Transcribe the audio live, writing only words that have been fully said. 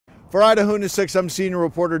For Idaho News 6, I'm senior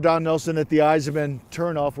reporter Don Nelson at the Eisenman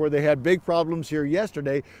turnoff, where they had big problems here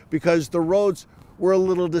yesterday because the roads were a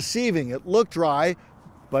little deceiving. It looked dry,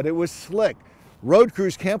 but it was slick. Road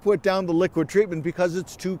crews can't put down the liquid treatment because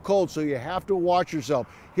it's too cold, so you have to watch yourself.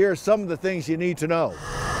 Here are some of the things you need to know.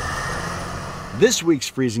 This week's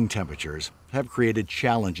freezing temperatures have created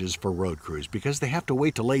challenges for road crews because they have to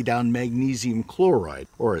wait to lay down magnesium chloride,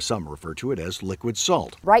 or as some refer to it as liquid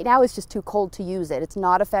salt. Right now it's just too cold to use it. It's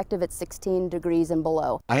not effective at 16 degrees and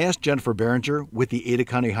below. I asked Jennifer Behringer with the Ada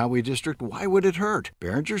County Highway District why would it hurt.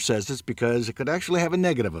 Behringer says it's because it could actually have a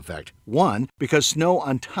negative effect. One, because snow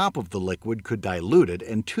on top of the liquid could dilute it,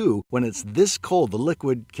 and two, when it's this cold, the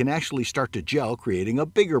liquid can actually start to gel, creating a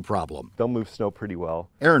bigger problem. They'll move snow pretty well.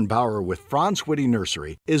 Aaron Bauer with Franz Whitty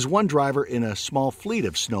Nursery is one driver in a small fleet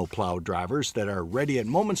of snowplow drivers that are ready at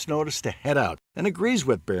moment's notice to head out, and agrees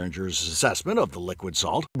with Behringer's assessment of the liquid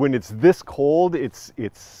salt. When it's this cold,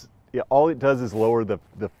 all it does is lower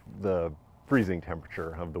the freezing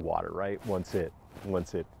temperature of the water, right? Once it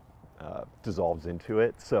dissolves into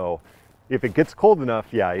it. So if it gets cold enough,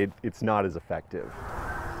 yeah, it's not as effective.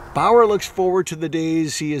 Bauer looks forward to the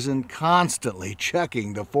days he isn't constantly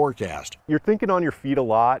checking the forecast. You're thinking on your feet a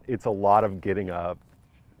lot. It's a lot of getting up,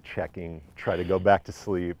 checking, try to go back to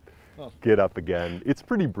sleep, get up again. It's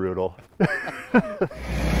pretty brutal.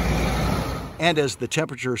 And as the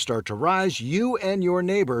temperatures start to rise, you and your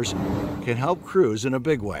neighbors can help crews in a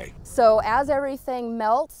big way. So as everything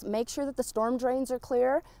melts, make sure that the storm drains are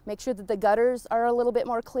clear, make sure that the gutters are a little bit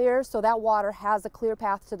more clear so that water has a clear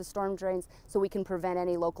path to the storm drains so we can prevent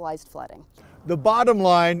any localized flooding. The bottom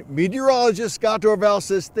line, meteorologist Scott Dorval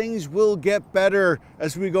says things will get better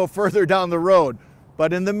as we go further down the road.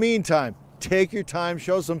 But in the meantime, take your time,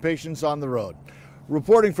 show some patience on the road.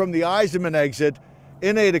 Reporting from the Eisenman exit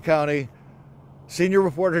in Ada County, senior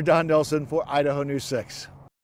reporter Don Nelson for Idaho News 6.